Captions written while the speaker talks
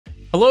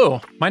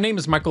Hello, my name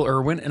is Michael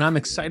Irwin, and I'm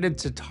excited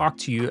to talk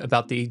to you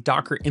about the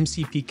Docker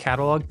MCP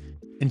Catalog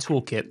and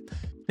Toolkit.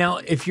 Now,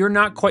 if you're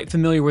not quite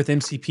familiar with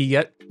MCP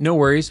yet, no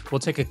worries. We'll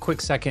take a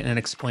quick second and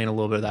explain a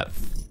little bit of that.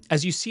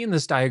 As you see in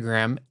this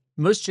diagram,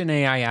 most Gen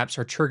AI apps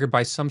are triggered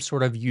by some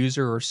sort of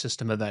user or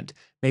system event.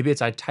 Maybe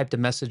it's I typed a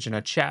message in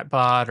a chat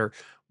bot or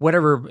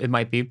whatever it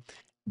might be.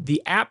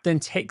 The app then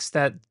takes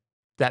that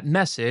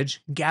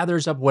message,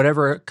 gathers up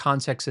whatever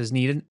context is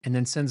needed, and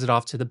then sends it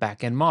off to the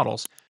backend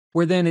models,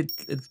 where then it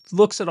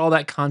looks at all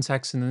that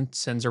context and then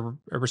sends a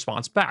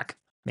response back.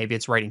 Maybe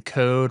it's writing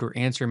code or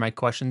answering my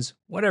questions,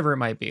 whatever it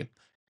might be.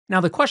 Now,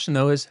 the question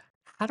though is,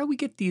 how do we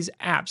get these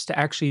apps to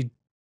actually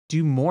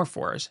do more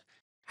for us?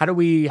 How do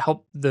we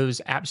help those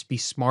apps be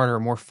smarter,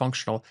 more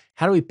functional?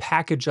 How do we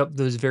package up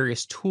those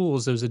various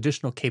tools, those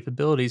additional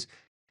capabilities,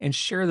 and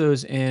share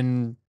those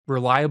in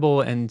reliable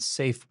and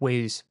safe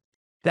ways?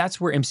 That's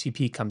where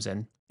MCP comes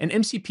in. And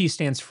MCP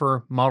stands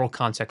for Model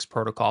Context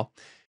Protocol.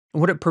 And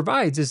what it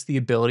provides is the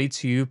ability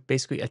to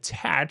basically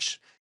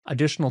attach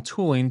additional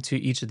tooling to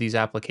each of these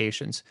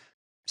applications.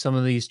 Some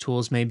of these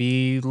tools may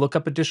be look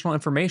up additional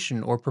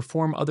information or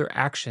perform other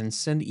actions,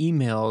 send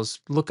emails,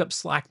 look up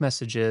Slack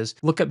messages,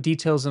 look up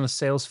details in a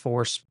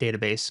Salesforce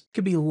database.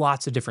 Could be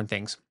lots of different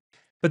things.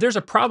 But there's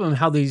a problem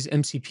how these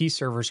MCP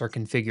servers are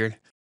configured.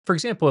 For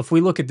example, if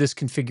we look at this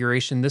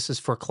configuration, this is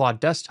for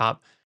Claude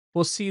Desktop,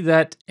 we'll see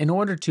that in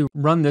order to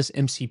run this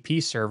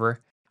MCP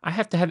server, I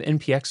have to have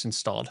NPX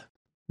installed.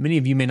 Many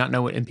of you may not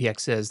know what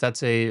NPX is.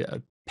 That's a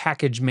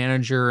package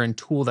manager and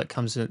tool that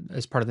comes in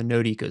as part of the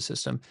Node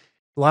ecosystem.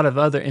 A lot of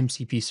other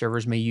MCP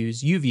servers may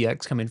use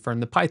UVX coming from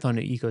the Python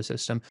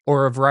ecosystem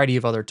or a variety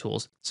of other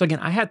tools. So again,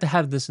 I had to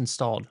have this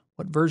installed.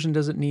 What version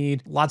does it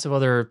need? Lots of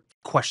other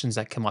questions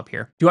that come up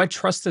here. Do I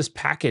trust this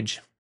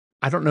package?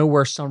 I don't know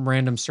where some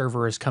random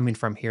server is coming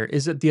from here.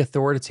 Is it the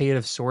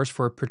authoritative source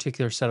for a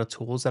particular set of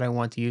tools that I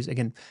want to use?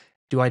 Again,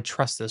 do I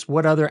trust this?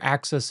 What other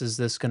access is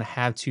this going to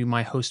have to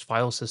my host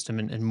file system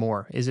and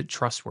more? Is it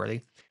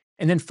trustworthy?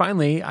 And then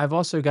finally, I've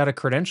also got a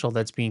credential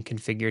that's being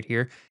configured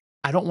here.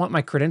 I don't want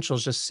my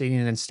credentials just sitting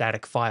in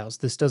static files.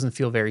 This doesn't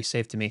feel very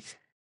safe to me.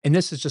 And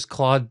this is just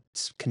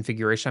Claude's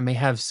configuration. I may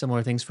have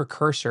similar things for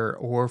Cursor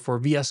or for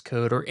VS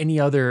Code or any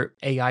other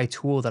AI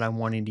tool that I'm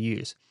wanting to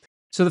use.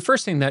 So the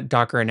first thing that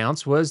Docker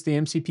announced was the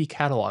MCP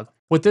catalog.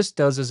 What this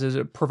does is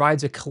it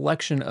provides a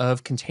collection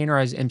of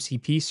containerized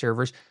MCP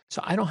servers,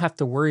 so I don't have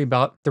to worry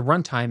about the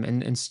runtime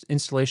and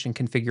installation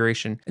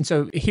configuration. And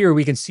so here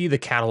we can see the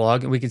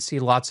catalog, and we can see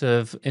lots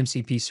of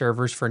MCP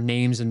servers for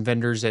names and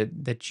vendors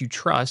that you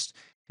trust.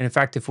 And in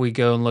fact, if we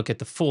go and look at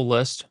the full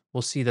list,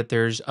 we'll see that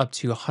there's up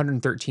to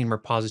 113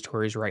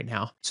 repositories right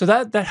now. So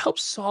that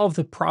helps solve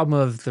the problem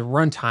of the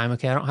runtime.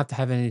 Okay, I don't have to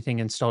have anything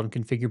installed and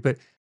configured, but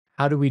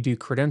how do we do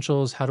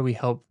credentials? How do we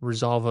help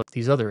resolve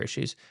these other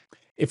issues?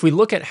 If we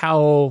look at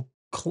how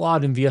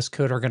Claude and VS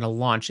Code are going to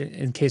launch,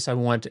 in case I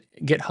want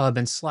GitHub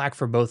and Slack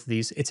for both of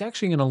these, it's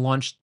actually going to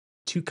launch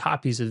 2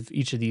 copies of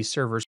each of these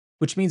servers,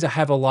 which means I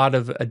have a lot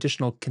of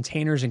additional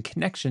containers and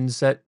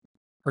connections that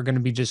are going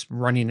to be just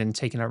running and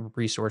taking up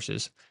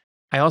resources.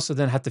 I also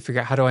then have to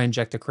figure out how do I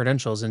inject the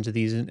credentials into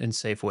these in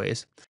safe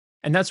ways.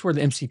 And that's where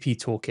the MCP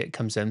Toolkit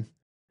comes in,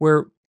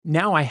 where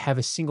now I have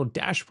a single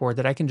dashboard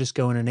that I can just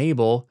go and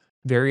enable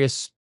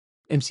various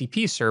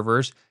MCP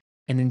servers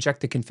and inject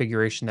the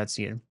configuration that's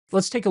needed.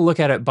 Let's take a look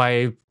at it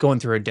by going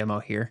through a demo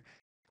here.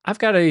 I've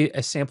got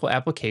a sample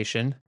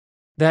application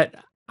that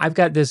I've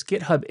got this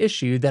GitHub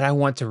issue that I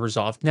want to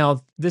resolve.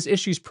 Now, this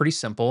issue is pretty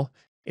simple.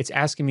 It's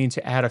asking me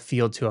to add a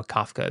field to a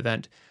Kafka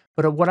event.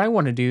 But what I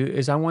want to do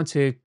is I want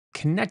to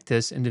connect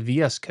this into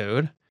VS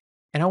Code,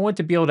 and I want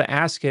to be able to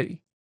ask it,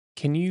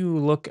 can you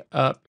look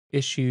up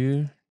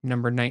issue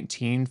number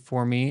 19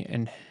 for me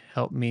and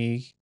help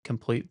me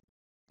complete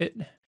it?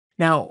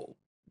 Now,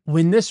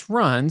 when this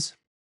runs,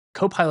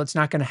 Copilot's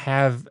not going to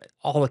have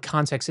all the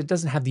context. It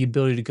doesn't have the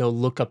ability to go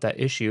look up that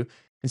issue.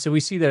 And so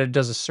we see that it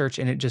does a search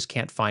and it just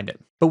can't find it.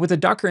 But with the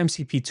Docker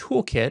MCP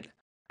Toolkit,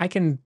 I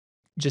can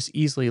just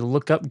easily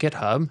look up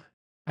GitHub.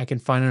 I can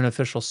find an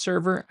official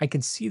server. I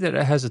can see that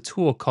it has a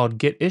tool called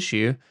Git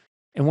Issue.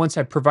 And once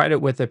I provide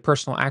it with a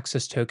personal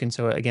access token,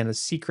 so again, a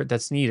secret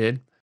that's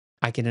needed,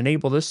 I can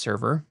enable this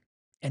server.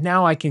 And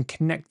now I can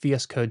connect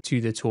VS Code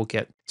to the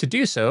toolkit. To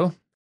do so,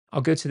 I'll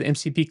go to the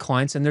MCP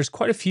clients, and there's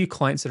quite a few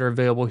clients that are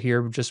available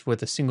here just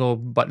with a single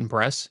button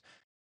press.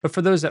 But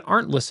for those that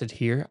aren't listed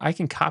here, I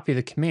can copy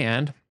the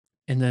command,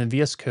 and then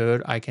VS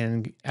Code, I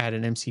can add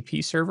an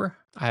MCP server.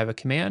 I have a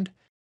command.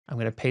 I'm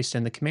going to paste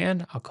in the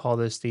command. I'll call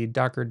this the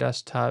Docker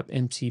Desktop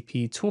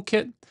MCP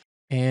Toolkit.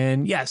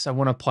 And yes, I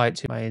want to apply it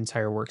to my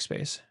entire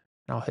workspace.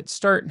 And I'll hit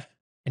start.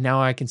 And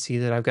now I can see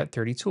that I've got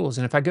 30 tools.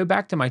 And if I go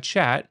back to my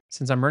chat,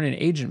 since I'm running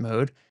agent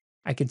mode,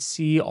 I can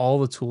see all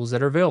the tools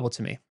that are available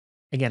to me.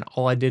 Again,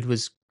 all I did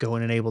was go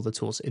and enable the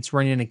tools. It's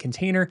running in a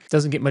container. It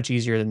doesn't get much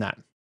easier than that.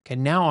 Okay,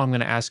 now I'm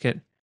going to ask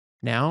it,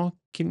 now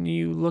can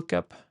you look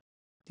up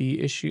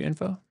the issue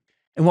info?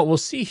 And what we'll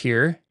see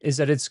here is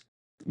that it's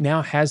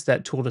now has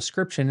that tool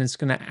description. It's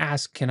going to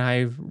ask, can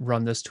I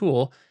run this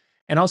tool?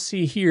 And I'll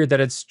see here that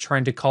it's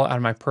trying to call out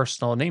of my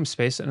personal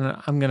namespace. And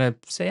I'm going to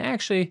say,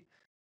 actually,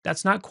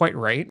 that's not quite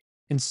right.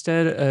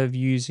 Instead of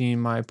using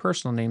my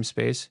personal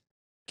namespace,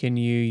 can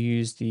you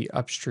use the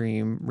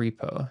upstream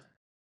repo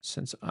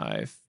since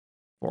I've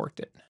forked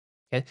it?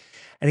 Okay.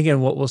 And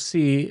again, what we'll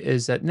see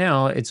is that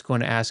now it's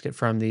going to ask it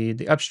from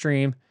the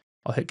upstream.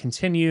 I'll hit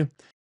continue.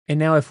 And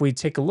now if we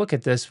take a look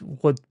at this,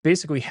 what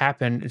basically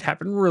happened, it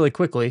happened really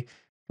quickly,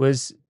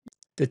 was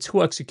the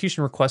tool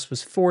execution request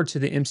was forwarded to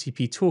the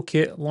MCP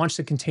toolkit, launched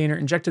the container,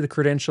 injected the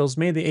credentials,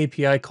 made the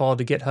API call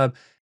to GitHub,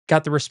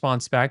 got the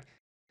response back,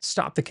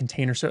 stopped the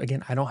container. So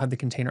again, I don't have the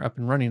container up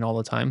and running all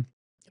the time,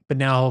 but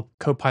now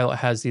Copilot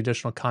has the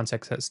additional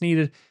context that's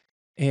needed,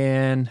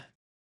 and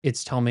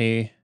it's telling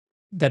me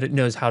that it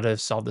knows how to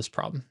solve this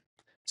problem.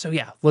 So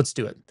yeah, let's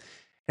do it.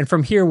 And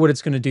from here, what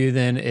it's going to do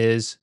then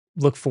is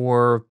look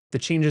for the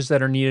changes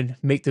that are needed,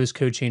 make those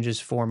code changes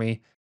for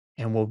me,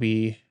 and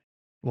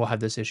we'll have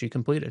this issue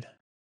completed.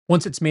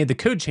 Once it's made the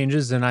code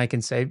changes, then I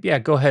can say, yeah,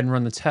 go ahead and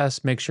run the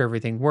test, make sure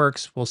everything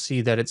works. We'll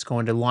see that it's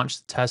going to launch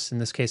the test. In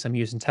this case, I'm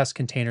using test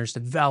containers to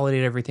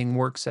validate everything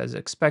works as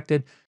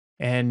expected.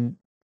 And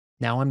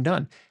now I'm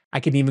done. I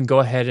can even go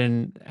ahead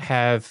and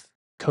have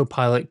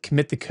Copilot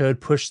commit the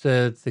code, push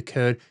the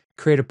code,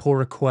 create a pull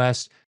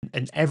request,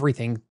 and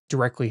everything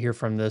directly here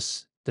from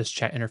this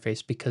chat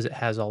interface because it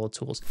has all the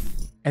tools.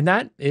 And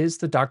that is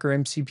the Docker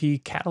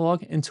MCP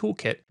Catalog and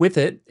Toolkit. With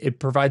it, it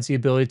provides the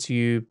ability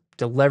to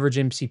leverage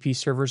MCP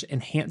servers,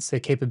 enhance the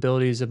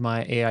capabilities of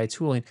my AI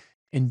tooling,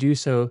 and do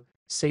so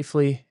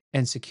safely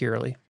and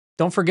securely.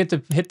 Don't forget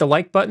to hit the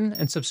like button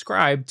and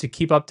subscribe to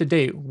keep up to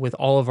date with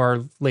all of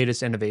our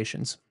latest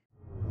innovations.